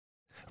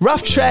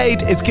Rough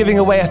Trade is giving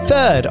away a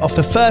third of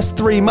the first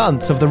 3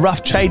 months of the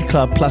Rough Trade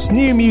Club plus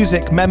new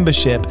music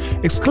membership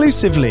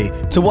exclusively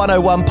to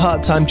 101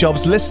 Part-Time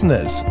Jobs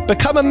listeners.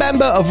 Become a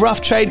member of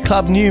Rough Trade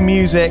Club New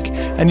Music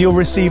and you'll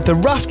receive the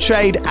Rough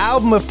Trade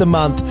Album of the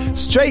Month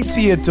straight to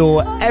your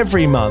door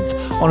every month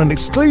on an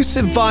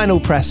exclusive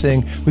vinyl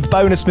pressing with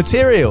bonus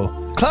material.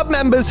 Club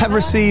members have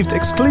received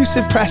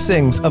exclusive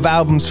pressings of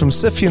albums from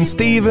Sufjan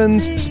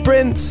Stevens,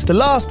 Sprints, The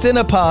Last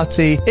Dinner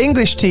Party,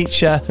 English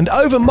Teacher, and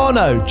Over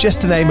Mono,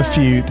 just to name a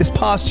few, this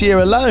past year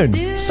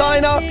alone.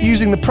 Sign up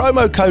using the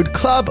promo code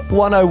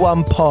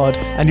CLUB101POD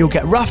and you'll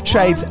get Rough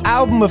Trade's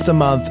Album of the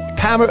Month,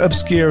 Camera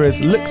Obscura's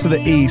Look to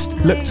the East,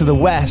 Look to the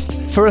West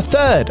for a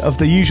third of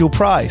the usual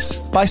price.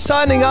 By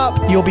signing up,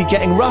 you'll be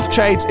getting Rough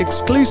Trade's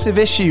exclusive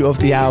issue of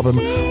the album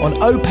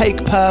on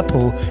opaque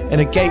purple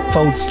in a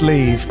gatefold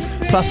sleeve,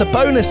 plus a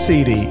bonus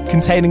CD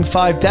containing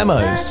 5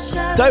 demos.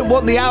 Don't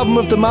want the album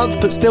of the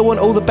month but still want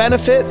all the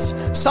benefits?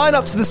 Sign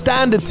up to the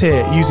standard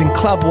tier using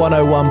Club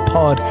 101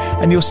 Pod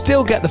and you'll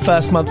still get the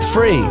first month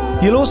free.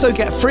 You'll also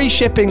get free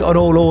shipping on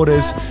all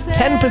orders,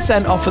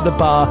 10% off at the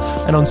bar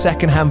and on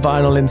secondhand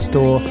vinyl in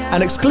store,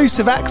 and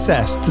exclusive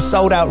access to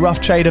sold out Rough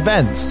Trade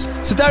events.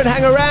 So don't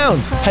hang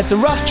around. Head to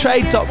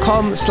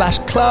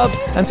roughtrade.com/club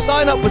and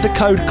sign up with the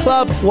code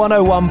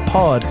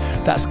CLUB101POD.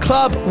 That's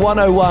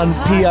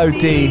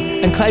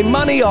CLUB101POD and claim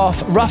money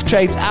off Rough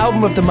Trade's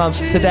Album of the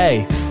Month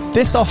today.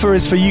 This offer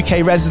is for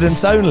UK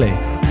residents only.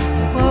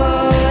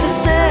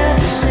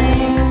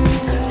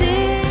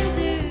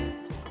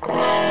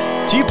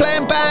 Do you play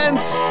in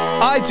bands?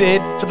 I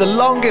did for the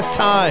longest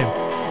time.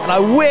 And I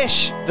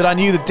wish that I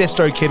knew that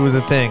DistroKid was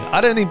a thing.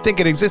 I don't even think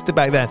it existed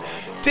back then.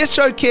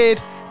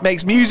 DistroKid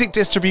makes music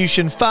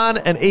distribution fun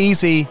and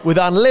easy with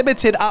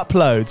unlimited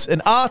uploads, and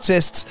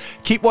artists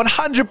keep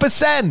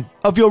 100%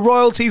 of your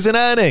royalties and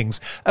earnings.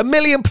 1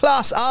 million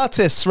plus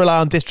artists rely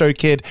on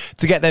DistroKid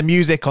to get their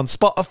music on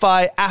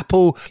Spotify,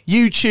 Apple,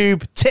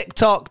 YouTube,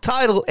 TikTok,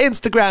 Tidal,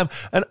 Instagram,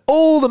 and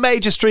all the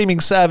major streaming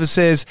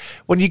services.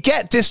 When you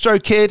get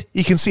DistroKid,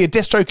 you can see a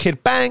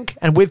DistroKid bank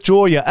and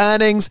withdraw your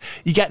earnings.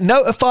 You get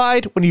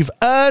notified when you've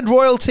earned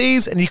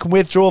royalties and you can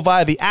withdraw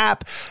via the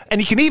app. And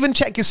you can even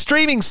check your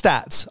streaming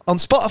stats on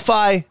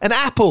Spotify and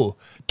Apple.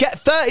 Get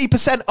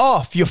 30%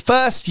 off your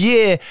first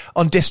year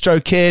on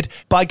DistroKid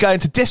by going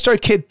to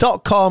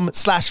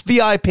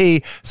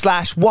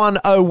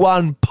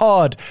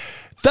distrokid.com/VIP/101pod.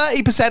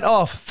 30%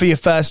 off for your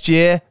first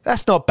year.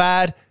 That's not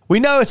bad.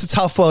 We know it's a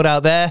tough world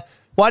out there.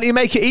 Why don't you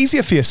make it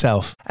easier for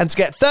yourself? And to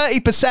get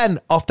 30%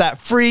 off that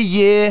free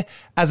year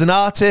as an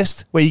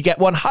artist, where you get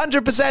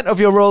 100% of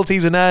your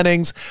royalties and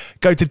earnings,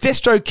 go to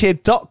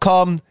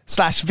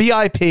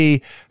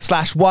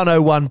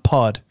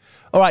distrokid.com/VIP/101pod.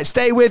 All right,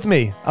 stay with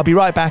me. I'll be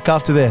right back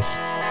after this.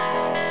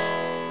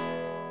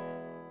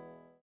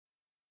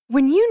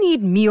 When you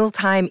need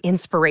mealtime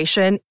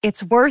inspiration,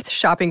 it's worth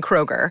shopping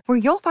Kroger, where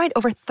you'll find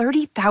over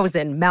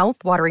 30,000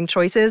 mouth-watering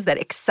choices that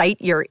excite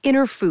your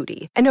inner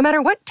foodie. And no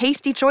matter what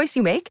tasty choice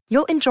you make,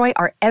 you'll enjoy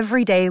our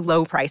everyday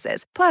low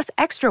prices, plus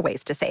extra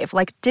ways to save,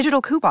 like digital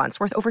coupons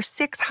worth over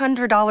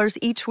 $600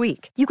 each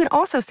week. You can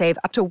also save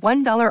up to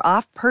 $1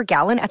 off per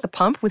gallon at the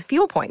pump with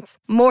fuel points.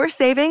 More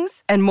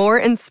savings and more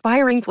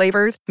inspiring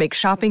flavors make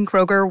shopping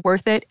Kroger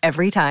worth it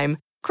every time.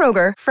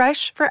 Kroger,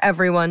 fresh for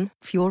everyone.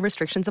 Fuel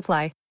restrictions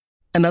apply.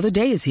 Another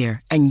day is here,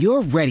 and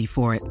you're ready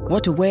for it.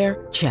 What to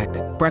wear? Check.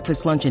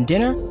 Breakfast, lunch, and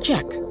dinner?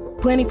 Check.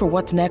 Planning for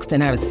what's next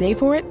and how to save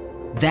for it?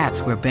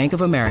 That's where Bank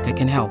of America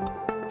can help.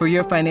 For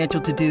your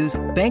financial to-dos,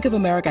 Bank of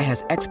America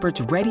has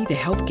experts ready to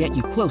help get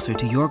you closer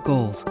to your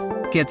goals.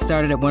 Get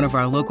started at one of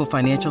our local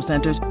financial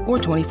centers or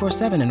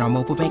 24/7 in our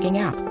mobile banking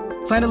app.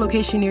 Find a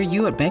location near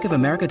you at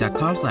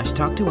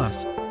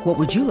bankofamerica.com/talktous. What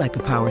would you like the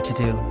power to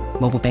do?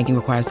 Mobile banking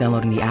requires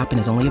downloading the app and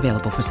is only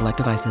available for select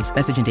devices.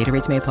 Message and data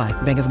rates may apply.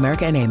 Bank of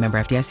America NA, member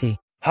FDIC.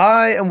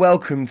 Hi and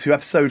welcome to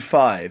episode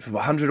 5 of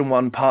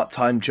 101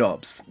 Part-Time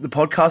Jobs, the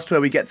podcast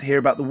where we get to hear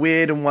about the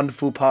weird and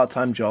wonderful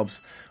part-time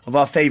jobs of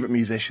our favourite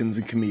musicians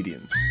and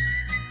comedians.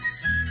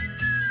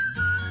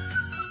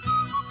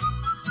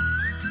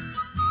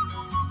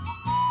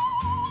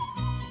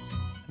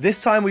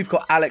 This time we've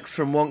got Alex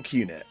from Wonk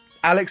Unit.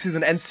 Alex is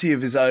an entity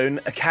of his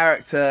own, a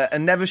character,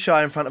 and never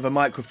shy in front of a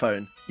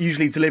microphone,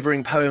 usually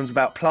delivering poems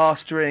about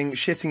plastering,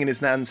 shitting in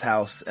his nan's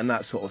house, and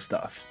that sort of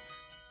stuff.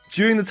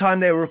 During the time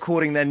they were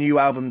recording their new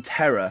album,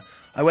 Terror,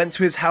 I went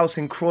to his house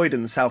in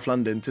Croydon, South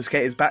London, to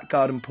skate his back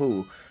garden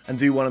pool and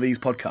do one of these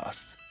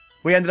podcasts.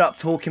 We ended up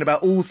talking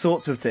about all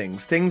sorts of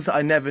things that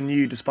I never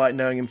knew despite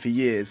knowing him for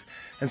years,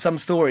 and some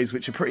stories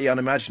which are pretty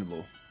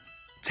unimaginable.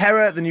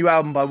 Terror, the new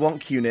album by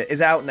Wonk Unit, is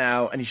out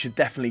now and you should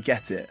definitely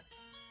get it.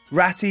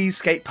 Ratty,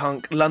 skate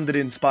punk,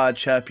 London-inspired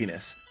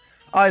chirpiness.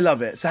 I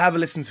love it, so have a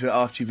listen to it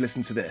after you've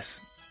listened to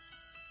this.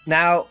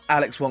 Now,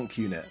 Alex Wonk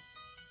Unit.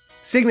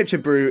 Signature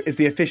Brew is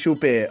the official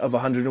beer of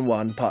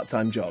 101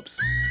 Part-Time Jobs.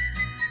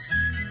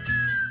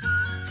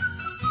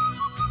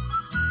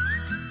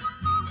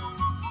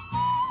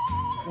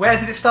 Where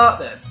did it start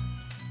then?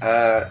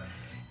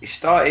 It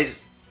started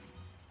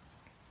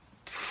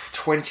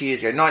 20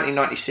 years ago,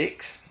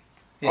 1996,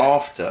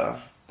 after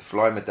the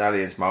Flying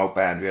Medallions, my old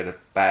band, we had a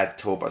bad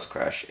tour bus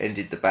crash,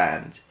 ended the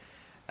band.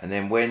 And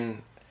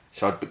then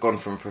so I'd gone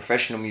from a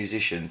professional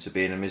musician to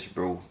being a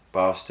miserable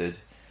bastard.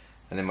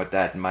 And then my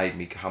dad made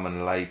me come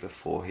and labour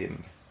for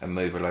him and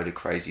move a load of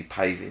crazy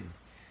paving.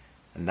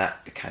 And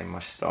that became my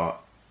start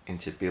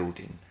into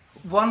building.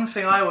 One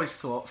thing I always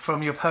thought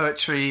from your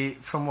poetry,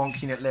 from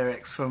Wonk Unit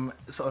lyrics, from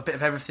sort of a bit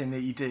of everything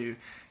that you do,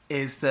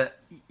 is that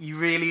you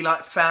really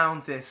like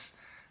found this,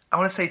 I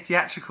want to say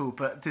theatrical,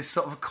 but this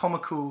sort of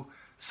comical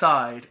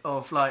side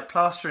of like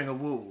plastering a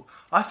wall.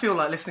 I feel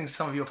like listening to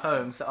some of your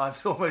poems that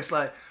I've almost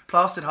like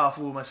plastered half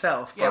a wall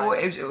myself. Yeah, well,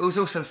 it was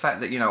also the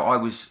fact that, I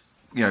was,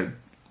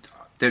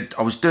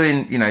 I was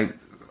doing,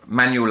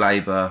 manual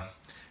labour.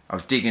 I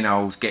was digging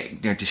holes,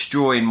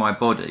 destroying my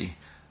body.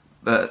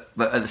 But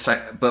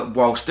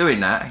whilst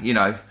doing that,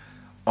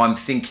 I'm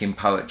thinking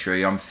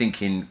poetry, I'm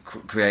thinking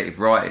creative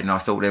writing. I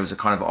thought there was a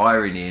kind of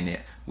irony in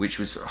it, which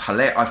was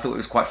hilarious. I thought it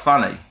was quite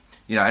funny,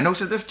 and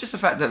also just the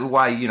fact that the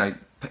way,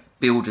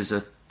 builders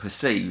are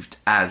perceived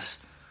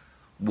as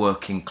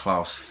working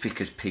class, thick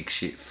as pig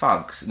shit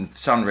thugs and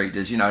sun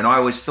readers, and I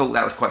always thought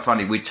that was quite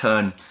funny. We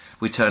turn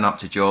up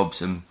to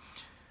jobs and,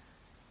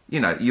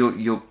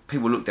 your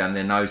people look down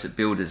their nose at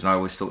builders, and I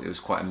always thought it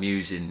was quite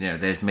amusing.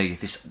 There's me,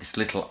 this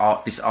little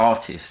this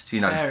artist,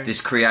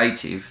 this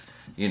creative,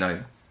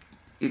 I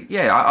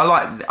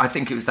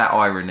think it was that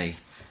irony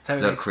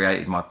that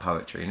created my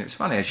poetry, and it was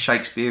funny. As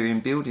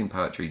Shakespearean building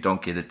poetry,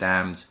 Donkey the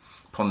Damned,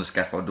 Upon the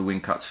Scaffold the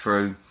Wind Cuts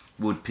Through,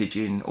 Wood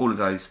Pigeon, all of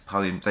those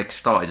poems, they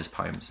started as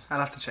poems. I'll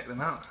have to check them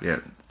out.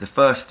 Yeah, the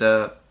first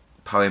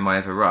poem I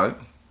ever wrote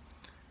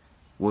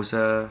was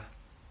I'm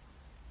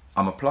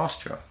a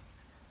plasterer.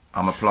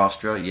 I'm a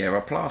plasterer, yeah,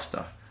 I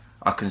plaster.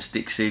 I can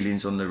stick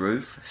ceilings on the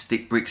roof,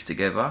 stick bricks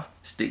together,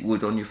 stick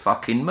wood on your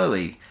fucking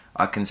mooey.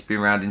 I can spin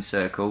round in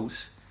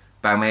circles,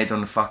 bang my head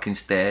on the fucking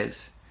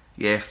stairs.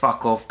 Yeah,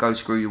 fuck off, go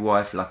screw your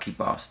wife, lucky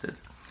bastard.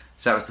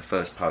 So that was the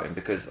first poem,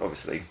 because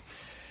obviously,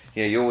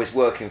 you're always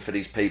working for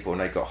these people and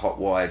they've got hot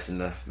wives,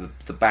 and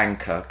the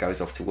banker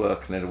goes off to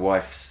work and then the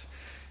wife's,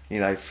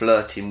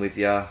 flirting with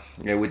you,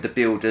 with the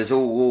builders.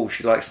 Oh,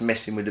 she likes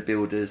messing with the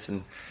builders.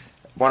 And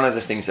one of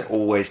the things that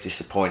always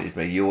disappointed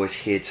me, you always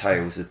hear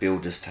tales of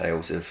builders'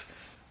 tales of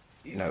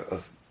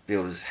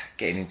builders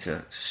getting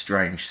into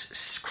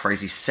strange,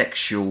 crazy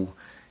sexual,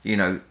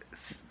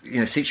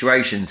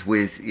 situations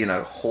with,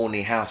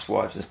 horny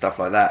housewives and stuff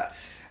like that.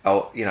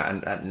 Oh,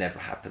 and that never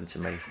happened to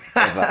me.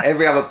 Ever.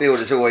 Every other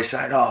builder's always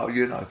saying, I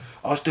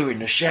was doing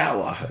the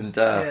shower, and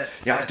I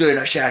was doing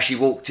the shower. She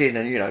walked in,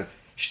 and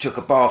she took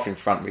a bath in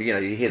front of me.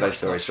 You hear those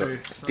stories. But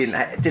it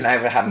didn't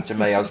ever happen to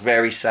me. I was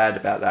very sad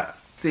about that.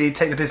 Do you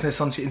take the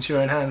business into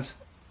your own hands?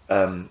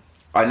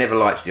 I never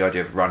liked the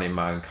idea of running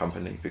my own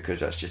company, because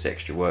that's just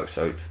extra work.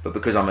 But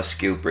because I'm a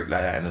skilled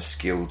bricklayer and a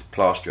skilled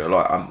plasterer,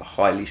 I'm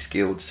highly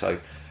skilled. So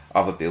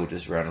other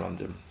builders around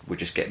London would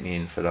just get me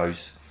in for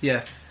those.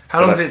 Yeah.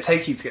 How long did it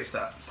take you to get to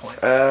that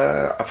point?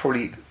 I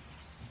probably...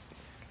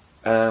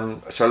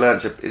 so I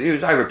learned it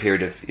was over a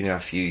period of, a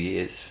few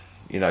years,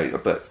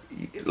 but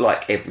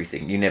like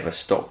everything, you never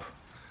stop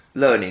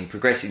learning,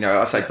 progressing.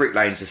 I say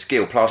bricklaying's a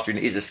skill, plastering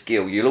is a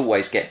skill. You'll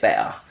always get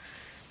better.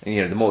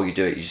 And, the more you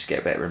do it, you just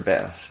get better and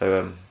better.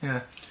 So,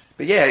 yeah.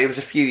 But yeah, it was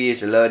a few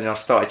years of learning. I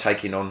started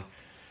taking on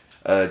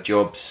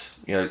jobs,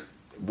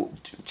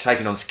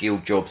 taking on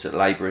skilled jobs at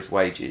labourers'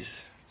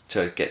 wages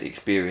to get the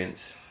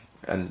experience.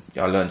 And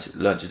I learned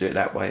to do it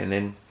that way, and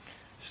then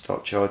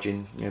start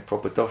charging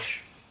proper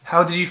dosh.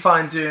 How did you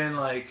find doing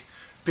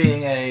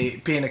being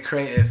a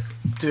creative,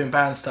 doing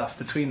band stuff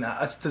between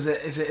that? Is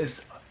it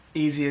as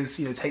easy as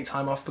take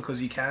time off because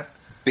you can?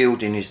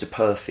 Building is the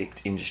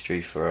perfect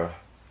industry for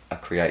a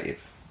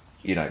creative,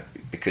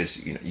 because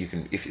you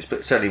can, if it's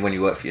certainly when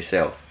you work for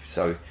yourself.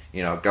 So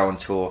go on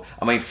tour.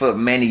 I mean, for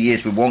many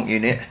years with Wonk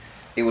Unit,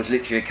 it was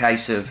literally a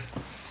case of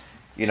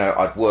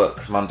I'd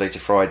work Monday to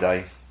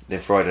Friday. Then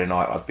Friday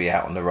night I'd be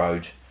out on the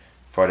road,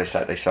 Friday,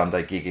 Saturday,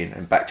 Sunday gigging,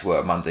 and back to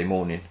work Monday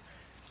morning,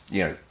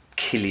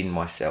 killing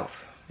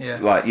myself. Yeah.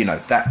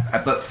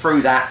 That. But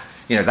through that,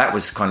 that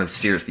was kind of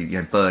seriously,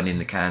 burning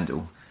the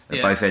candle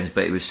at both ends.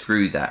 But it was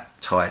through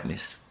that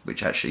tiredness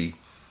which actually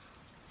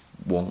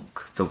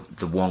the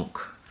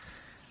Wonk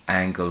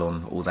angle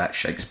on all that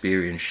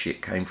Shakespearean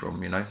shit came from. I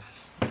mean, I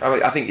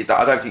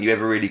don't think you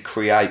ever really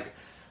create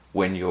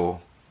when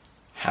you're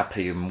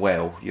happy and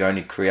well. You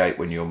only create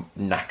when you're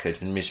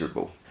knackered and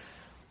miserable.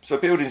 So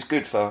building's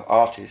good for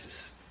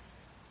artists.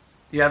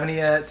 Do you have any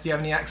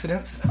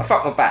accidents? I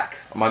fucked my back.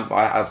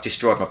 I've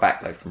destroyed my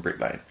back though from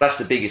bricklaying. That's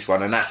the biggest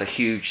one, and that's a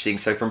huge thing.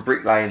 So from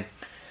bricklaying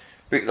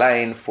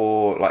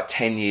for like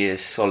 10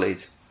 years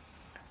solid,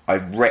 I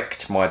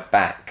wrecked my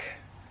back.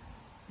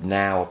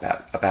 Now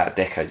about a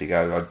decade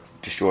ago, I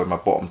destroyed my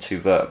bottom 2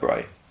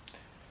 vertebrae,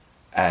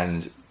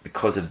 and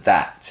because of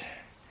that,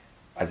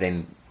 I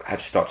then had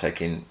to start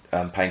taking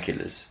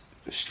painkillers.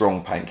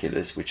 Strong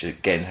painkillers, which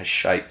again has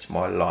shaped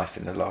my life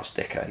in the last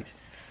decade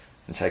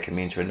and taken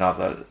me into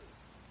another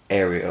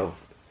area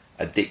of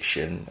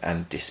addiction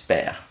and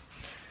despair.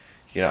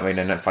 And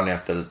then funny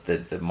enough,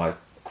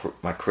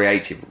 my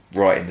creative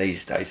writing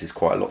these days has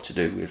quite a lot to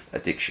do with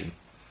addiction,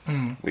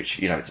 which,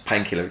 you know, it's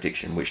painkiller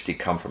addiction, which did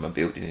come from a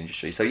building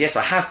industry. So yes,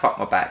 I have fucked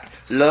my back,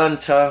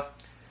 learned to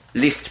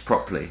lift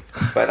properly,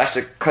 but that's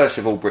a curse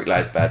of all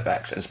bricklayers, bad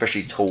backs, and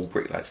especially tall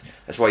bricklayers.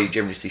 That's why you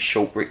generally see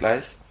short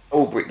bricklayers.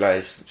 All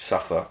bricklayers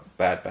suffer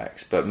bad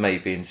backs, but me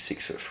being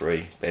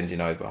 6'3",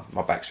 bending over,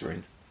 my back's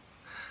ruined.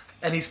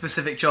 Any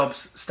specific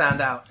jobs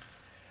stand out?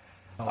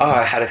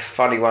 I had a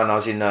funny one. I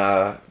was in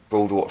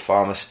Broadwater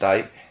Farm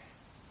Estate,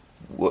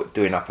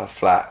 doing up a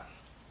flat,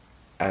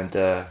 and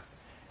they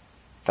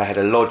had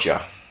a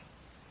lodger.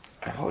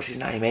 And what was his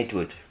name?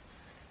 Edward.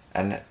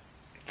 And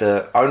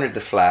the owner of the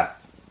flat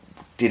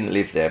didn't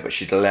live there, but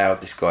she'd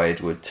allowed this guy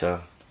Edward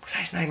to... What's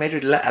his name?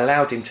 Edward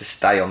allowed him to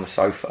stay on the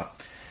sofa,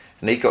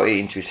 and he got it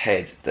into his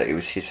head that it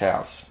was his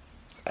house.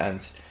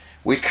 And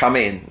we'd come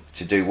in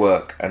to do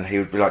work, and he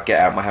would be like, "Get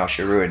out of my house,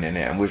 you're ruining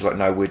it." And we was like,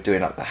 "No, we're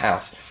doing up the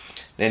house."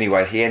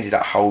 Anyway, he ended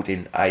up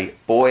holding a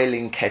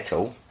boiling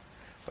kettle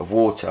of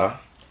water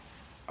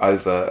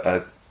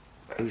over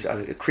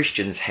a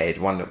Christian's head,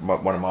 one of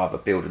my other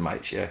builder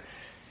mates, yeah,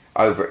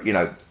 over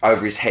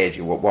his head,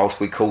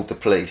 whilst we called the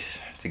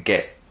police to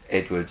get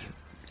Edward.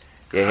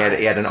 Yeah,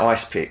 he had an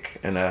ice pick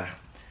and a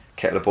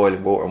kettle of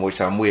boiling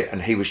water,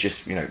 and he was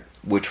just,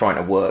 we're trying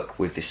to work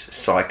with this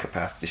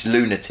psychopath, this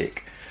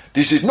lunatic.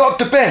 This is not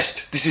the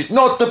best. This is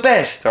not the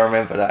best. I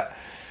remember that.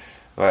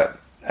 But.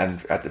 And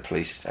the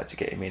police had to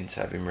get him in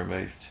to have him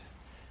removed.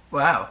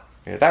 Wow.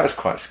 Yeah, that was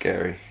quite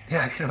scary.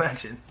 Yeah, I can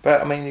imagine.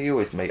 But I mean, you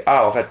always meet.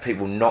 Oh, I've had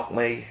people knock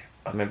me.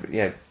 I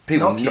remember,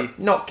 people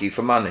knock you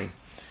for money.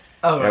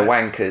 Oh, right.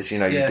 Wankers.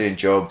 You're doing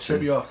jobs.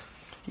 Strip you off.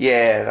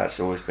 Yeah, that's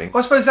always been.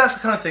 Well, I suppose that's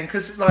the kind of thing,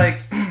 because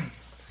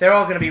there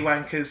are going to be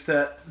wankers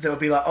that will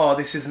be like, "Oh,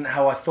 this isn't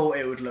how I thought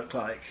it would look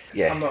like.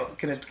 Yeah. I'm not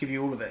going to give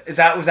you all of it." Was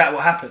that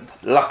what happened?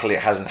 Luckily,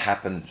 it hasn't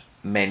happened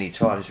many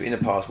times. In the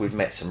past, we've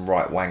met some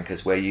right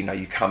wankers where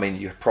you come in,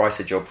 you price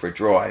a job for a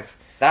drive.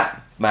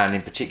 That man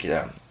in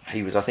particular, I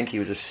think he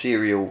was a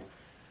serial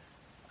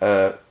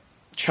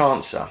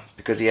chancer,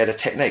 because he had a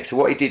technique. So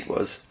what he did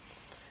was,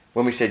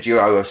 when we said you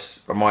owe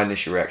us, my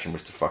initial reaction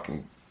was to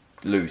fucking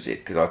lose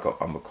it, because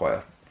I'm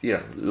quite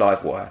a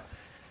live wire,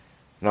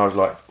 and I was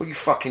like, "What are you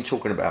fucking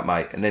talking about,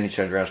 mate?" And then he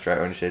turned around straight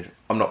away and he said,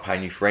 "I'm not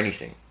paying you for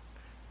anything."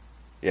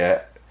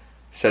 Yeah.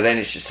 So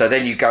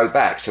then you go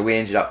back. So we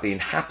ended up being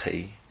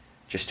happy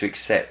just to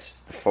accept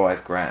the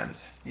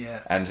 $5,000.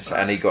 Yeah. And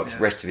he got the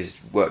rest of his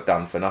work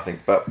done for nothing.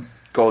 But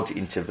God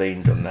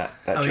intervened on that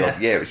job.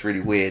 Yeah, it was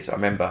really weird. I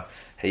remember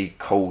he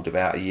called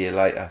about a year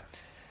later,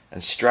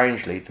 and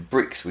strangely, the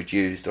bricks we'd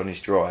used on his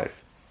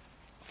drive,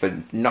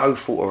 for no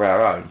fault of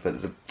our own,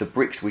 but the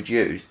bricks we'd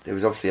used, there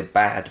was obviously a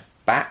bad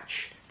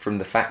batch from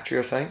the factory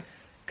or something,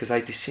 because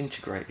they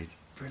disintegrated.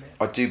 Brilliant.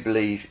 I do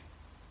believe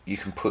you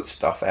can put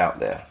stuff out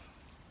there.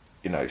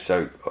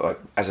 So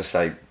as I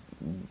say,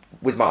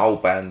 with my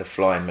old band, the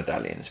Flying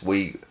Medallions,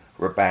 we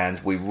were a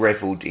band, we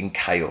revelled in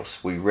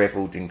chaos, we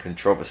revelled in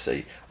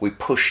controversy, we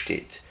pushed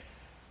it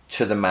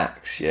to the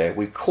max, yeah.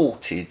 We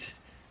courted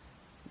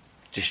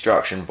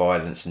destruction,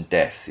 violence and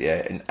death,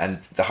 yeah.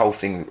 And the whole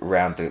thing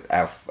around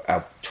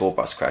our tour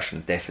bus crash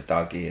and the death of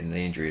Dougie and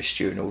the injury of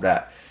Stu and all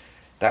that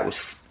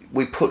was,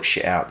 we put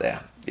shit out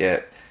there,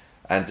 yeah.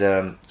 And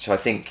so I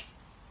think,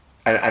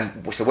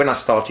 and so when I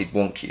started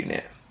Wonk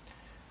Unit,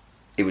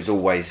 it was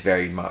always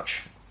very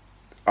much,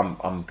 I'm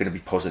going to be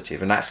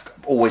positive, and that's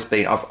always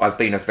been. I've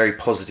been a very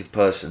positive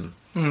person,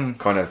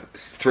 kind of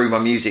through my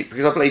music,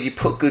 because I believe you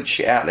put good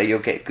shit out there, you'll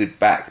get good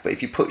back. But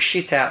if you put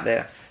shit out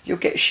there, you'll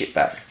get shit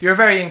back. You're a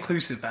very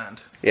inclusive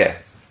band. Yeah,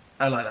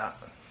 I like that.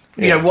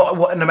 Yeah.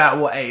 What no matter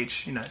what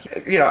age,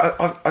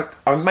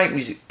 I make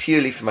music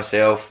purely for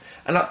myself,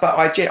 but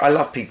I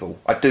love people.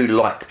 I do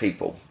like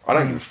people. I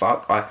don't give a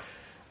fuck. I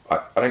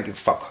don't give a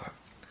fuck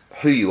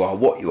who you are,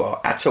 what you are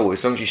at all,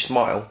 as long as you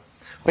smile.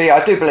 But yeah,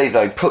 I do believe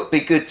though, put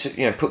good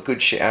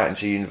shit out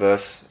into the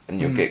universe, and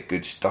you'll get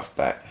good stuff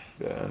back.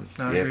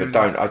 But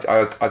don't.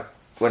 I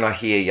when I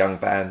hear young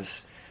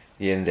bands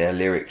in their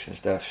lyrics and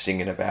stuff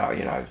singing about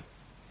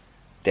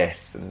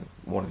death and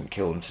wanting to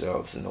kill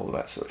themselves and all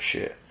that sort of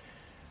shit,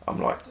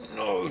 I'm like,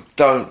 no,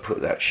 don't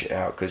put that shit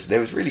out, because there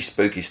was really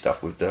spooky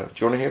stuff with the.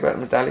 Do you want to hear about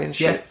the Medallions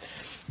shit?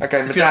 Yeah.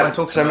 Okay,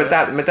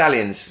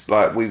 Medallions.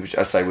 Like we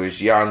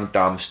was young,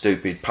 dumb,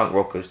 stupid punk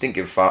rockers. Didn't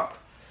give a fuck.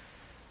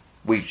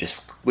 We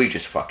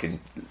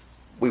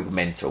were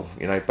mental,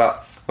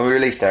 But when we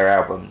released our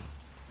album,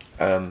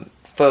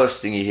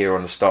 first thing you hear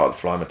on the start of the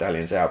Fly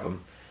Medallions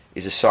album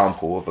is a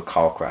sample of a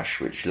car crash,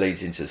 which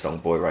leads into the song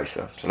Boy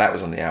Racer. So that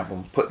was on the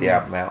album. Put the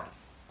album out.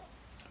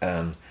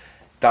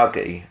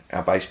 Dougie,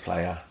 our bass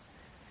player,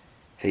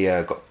 he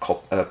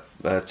got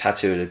a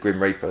tattoo of the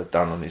Grim Reaper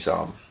done on his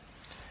arm,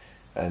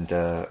 and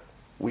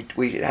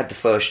we had the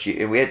first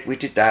year. We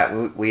did that.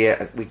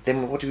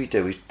 Then what did we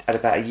do? We had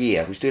about a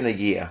year. We was doing a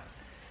year.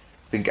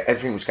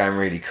 Everything was going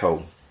really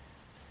cool,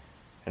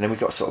 and then we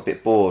got sort of a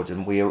bit bored,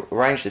 and we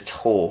arranged a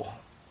tour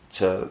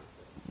to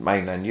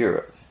mainland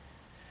Europe,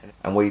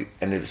 and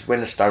it was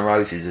when the Stone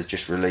Roses had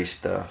just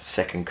released the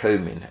second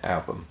Cumin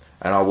album,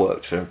 and I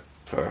worked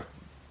for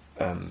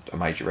a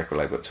major record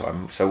label at the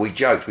time. So we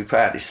joked, we put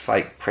out this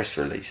fake press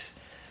release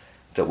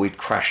that we'd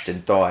crashed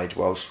and died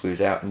whilst we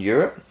was out in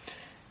Europe,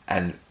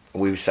 and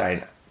we were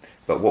saying,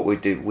 but what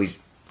we'd do, we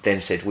then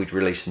said we'd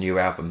release a new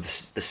album,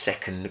 the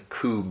second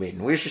Cumin.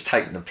 We were just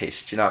taking the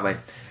piss, do you know what I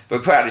mean? But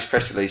we put out this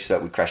press release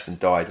that we crashed and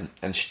died,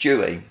 and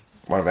Stewie,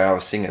 one of our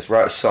singers,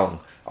 wrote a song,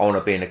 I Want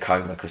to Be in a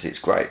Coma because it's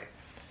great.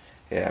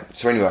 Yeah.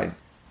 So anyway,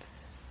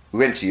 we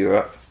went to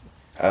Europe.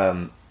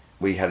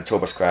 We had a tour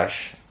bus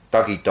crash.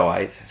 Dougie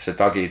died. So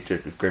Dougie,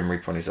 the Grim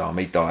Reaper on his arm,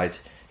 he died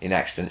in an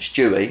accident.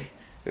 Stewie,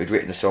 who had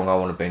written the song I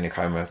Want to Be in a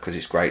Coma because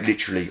it's great,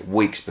 literally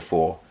weeks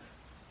before,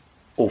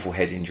 awful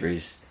head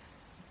injuries,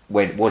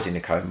 was in a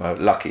coma,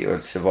 lucky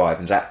to survive,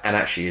 and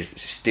actually is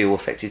still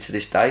affected to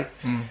this day.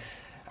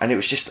 And it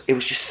was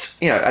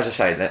just, you know, as I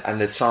say, and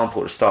the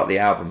sample to start the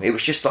album, it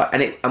was just like,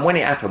 and when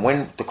it happened,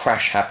 when the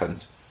crash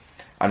happened,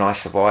 and I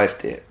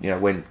survived it, you know,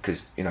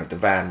 because, you know, the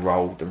van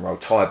rolled,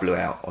 tyre blew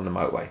out on the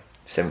motorway,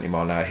 70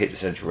 mile an hour, hit the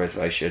central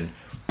reservation,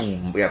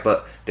 boom, yeah,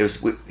 but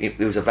it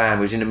was a van,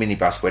 we was in a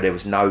minibus where there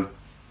was no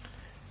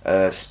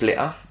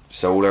splitter,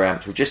 so all our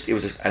amps were just, it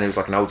was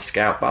like an old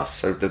Scout bus,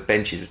 so the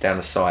benches were down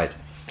the side,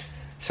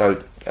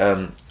 so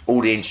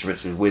all the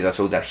instruments was with us,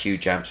 all that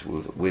huge amps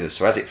were with us,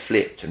 so as it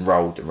flipped and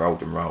rolled, you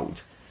know,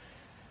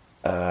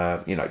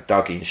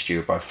 Dougie and Stu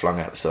were both flung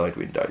out the side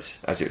windows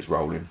as it was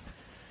rolling.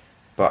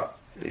 But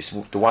it's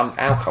the one,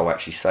 alcohol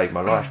actually saved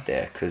my life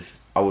there, because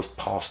I was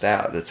passed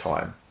out at the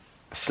time,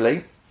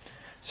 asleep,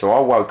 so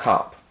I woke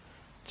up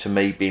to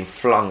me being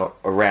flung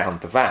around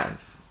the van,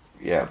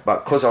 yeah,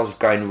 but because I was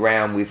going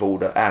round with all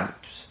the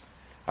amps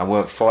and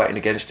weren't fighting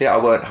against it, I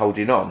weren't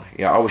holding on,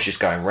 you know, I was just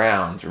going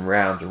round and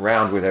round and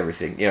round with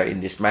everything, you know, in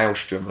this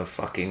maelstrom of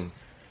fucking,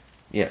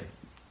 yeah,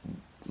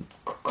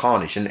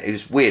 carnage, and it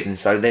was weird. And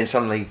so then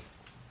suddenly,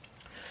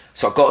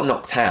 so I got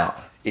knocked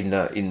out in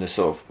the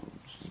sort of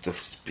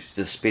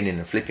the spinning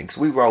and flipping, because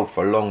we rolled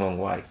for a long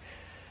way,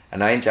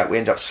 and we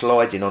ended up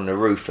sliding on the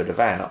roof of the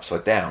van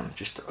upside down,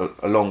 just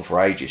along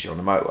for ages on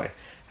the motorway.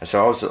 And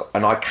so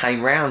I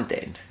came round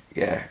then,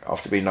 yeah,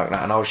 after being knocked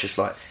out, and I was just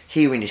like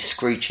hearing this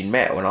screeching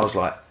metal, and I was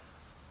like,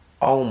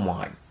 oh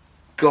my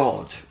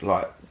god,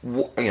 like,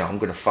 what, you know, I'm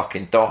gonna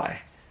fucking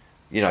die,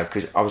 you know,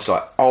 because I was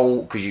like,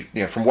 oh, because you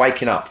know, from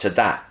waking up to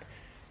that,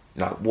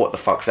 you know, what the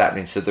fuck's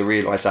happening, to the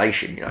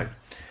realisation, you know.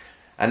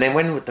 And then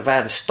when the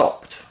van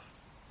stopped,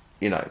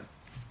 you know,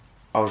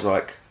 I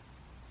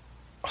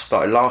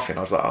started laughing.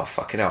 I was like, oh,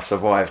 fucking hell, I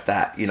survived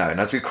that, you know. And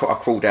as I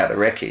crawled out the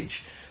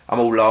wreckage, I'm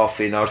all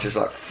laughing. I was just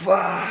like,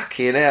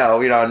 fucking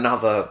hell, you know,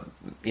 another,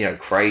 you know,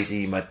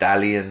 crazy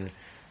medallion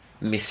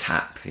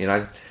mishap, you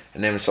know.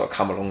 And then we sort of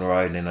come along the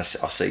road, and then I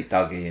see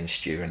Dougie and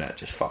Stu and that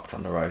just fucked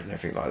on the road and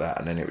everything like that.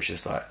 And then it was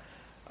just like,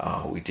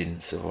 oh, we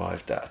didn't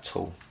survive that at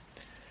all.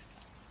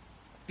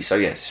 So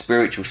yeah,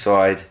 spiritual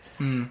side,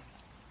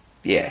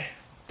 yeah,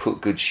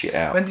 put good shit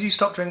out. When did you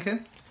stop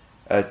drinking?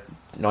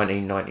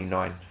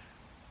 1999.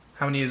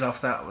 How many years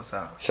after that was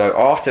that? So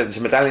after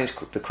the medallions,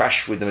 the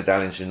crash with the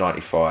medallions was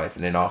 95,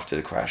 and then after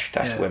the crash,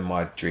 that's when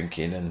my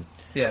drinking and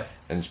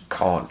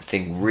can't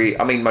think really.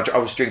 I mean, I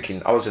was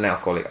drinking. I was an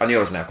alcoholic. I knew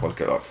I was an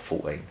alcoholic at like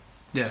 14.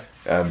 Yeah.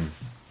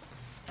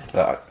 So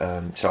I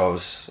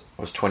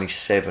was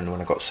 27 when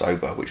I got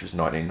sober, which was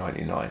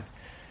 1999.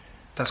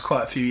 That's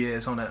quite a few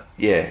years on it.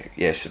 Yeah,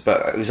 yes,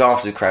 but it was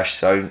after the crash,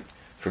 so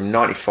from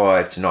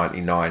 95 to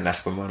 99,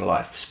 that's when my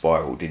life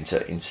spiralled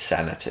into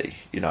insanity,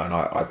 you know, and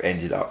I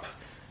ended up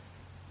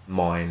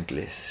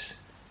mindless.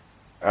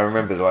 I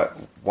remember like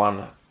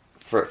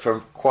for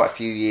quite a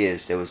few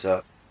years there was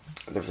a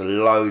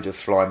load of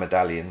Fly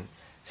Medallion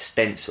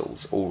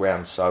stencils all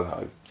round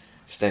Soho,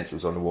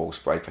 stencils on the wall,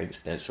 spray paint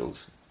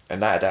stencils,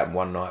 and that had happened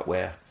one night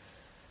where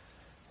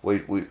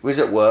we was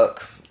at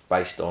work,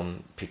 based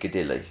on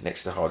Piccadilly,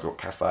 next to the Hard Rock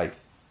Cafe.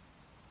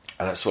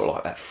 And it's sort of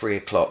like at 3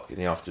 o'clock in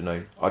the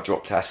afternoon, I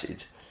dropped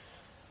acid.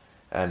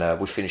 And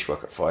we finished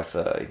work at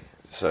 5:30.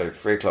 So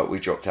 3 o'clock we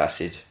dropped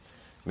acid,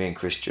 me and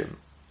Christian.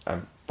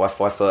 And by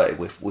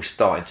 5:30 we're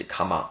starting to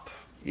come up.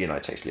 You know,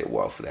 it takes a little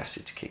while for the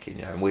acid to kick in,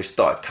 you know. And we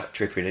started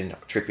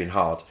tripping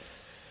hard.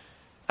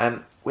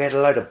 And we had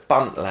a load of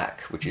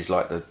Buntlack, which is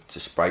like the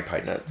spray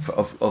paint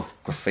of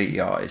graffiti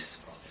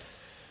artists.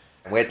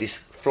 And we had this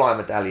Fly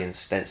Medallion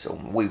stencil,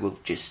 and we were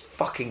just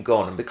fucking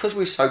gone. And because we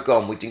were so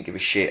gone, we didn't give a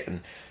shit.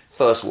 And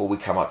first of all, we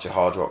come up to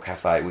Hard Rock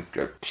Cafe, we'd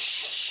go,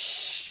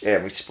 psh,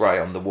 yeah, we'd spray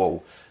on the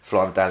wall,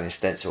 Fly Medallion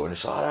stencil, and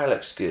it's like, oh, that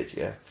looks good,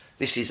 yeah.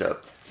 This is a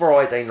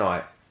Friday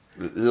night,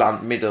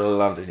 middle of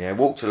London, yeah.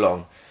 Walked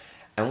along,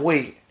 and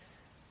we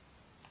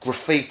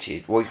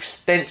graffitied, we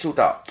stenciled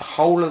up the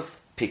whole of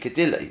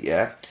Piccadilly,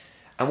 yeah.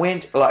 And we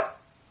went like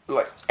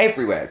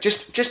everywhere,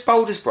 just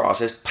bold as brass.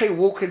 There's people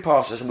walking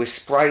past us, and we're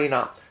spraying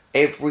up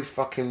every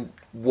fucking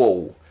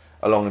wall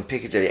along in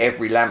Piccadilly,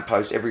 every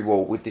lamppost, every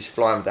wall with this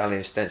Fly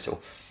Medallion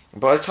stencil. And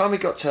by the time we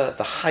got to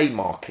the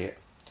Haymarket,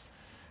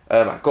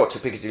 I got to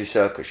Piccadilly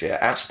Circus, yeah,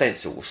 our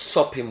stencil was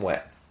sopping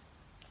wet,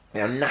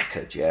 you know,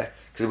 knackered, yeah,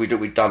 because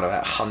we'd done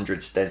about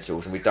 100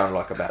 stencils, and we'd done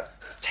like about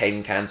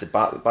 10 cans of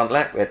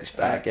Buntlack. We had this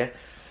bag, yeah,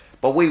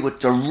 but we were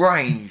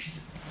deranged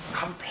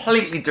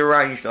completely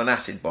deranged on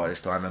acid by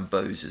this time and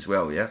booze as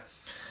well, yeah.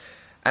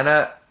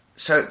 And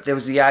so there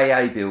was the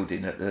AA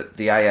building at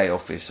the AA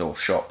office or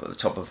shop at the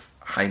top of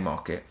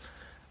Haymarket.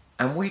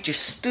 And we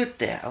just stood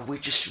there and we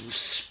just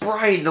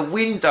sprayed the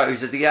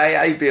windows of the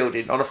AA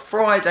building on a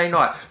Friday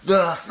night.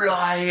 The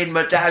flying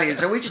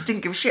medallions. And we just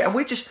didn't give a shit.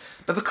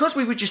 But because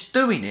we were just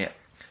doing it,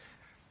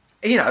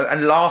 you know,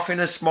 and laughing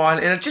and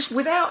smiling, and just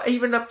without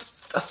even a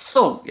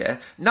thought, yeah.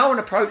 No one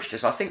approached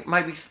us. I think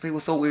maybe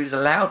people thought we was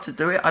allowed to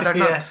do it. I don't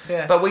know.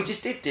 Yeah. But we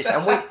just did this.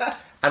 And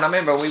I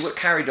remember we were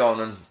carried on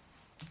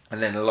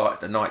and then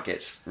the night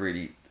gets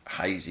really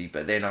hazy.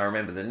 But then I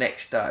remember the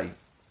next day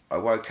I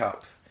woke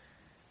up.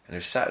 And it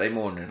was Saturday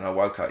morning and I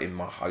woke up in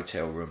my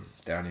hotel room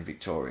down in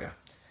Victoria.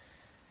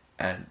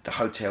 And the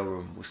hotel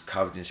room was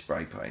covered in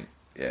spray paint.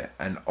 Yeah.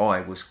 And I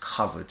was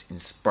covered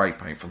in spray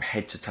paint from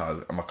head to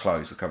toe. And my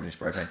clothes were covered in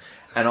spray paint.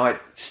 And I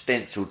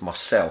stenciled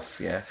myself,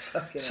 yeah.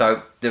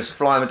 So there was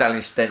flying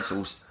medallion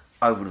stencils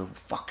over the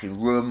fucking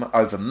room,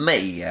 over me,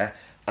 yeah.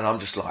 And I'm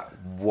just like,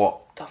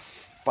 what the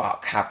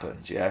fuck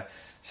happened, yeah?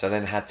 So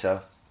then I had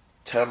to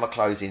turn my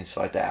clothes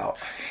inside out.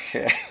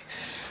 Yeah.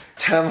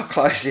 Turn my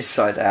clothes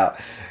inside out.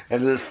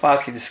 And the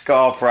fucking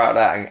scarper out of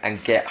that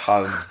and get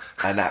home.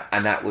 And I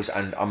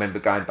remember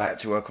going back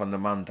to work on the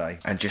Monday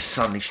and just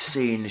suddenly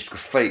seeing this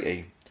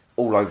graffiti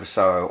all over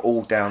Soho,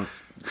 all down,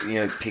 you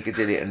know,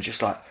 Piccadilly, and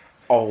just like,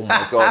 oh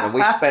my God. And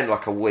we spent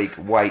like a week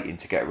waiting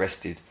to get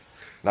arrested.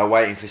 No,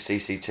 waiting for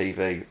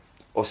CCTV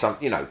or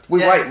something, you know.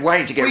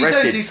 Waiting to get arrested.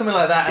 You don't do something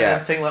like that and then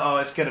think like, oh,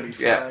 it's going to be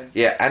fine.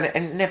 Yeah, and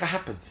it never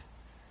happened.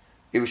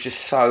 It was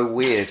just so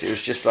weird. It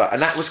was just like,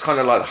 and that was kind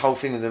of like the whole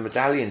thing with the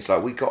medallions.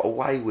 Like, we got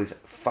away with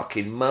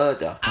fucking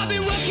murder. I've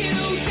been working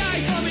all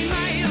day for me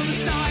mate on the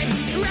side,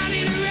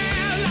 running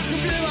around like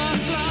a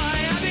blue-ass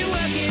fly. I've been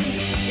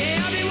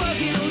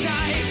working all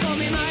day for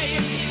me mate.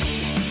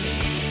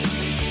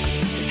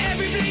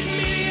 Every bleeding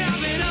minute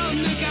I've been on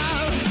the go,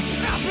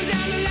 up and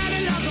down the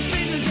ladder like a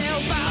fiddler's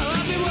elbow.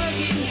 I've been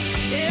working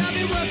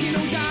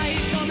all day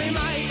for me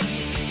mate.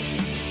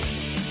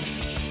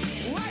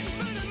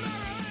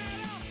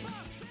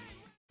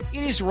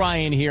 It is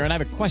Ryan here, and I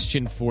have a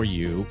question for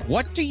you.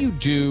 What do you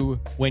do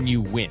when you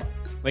win?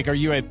 Like, are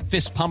you a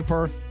fist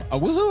pumper, a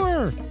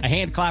woo-hooer, a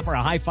hand clapper,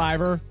 a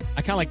high-fiver?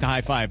 I kind of like the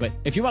high-five, but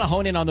if you want to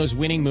hone in on those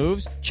winning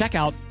moves, check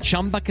out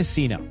Chumba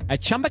Casino.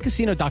 At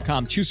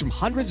ChumbaCasino.com, choose from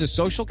hundreds of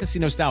social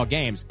casino-style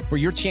games for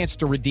your chance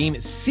to redeem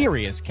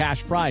serious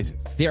cash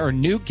prizes. There are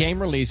new game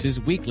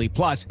releases weekly,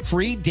 plus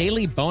free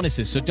daily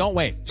bonuses, so don't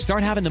wait.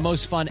 Start having the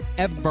most fun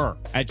ever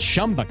at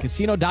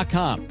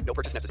ChumbaCasino.com. No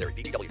purchase necessary.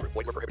 VGW Group.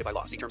 Void where prohibited by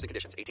law. See terms and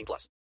conditions. 18+.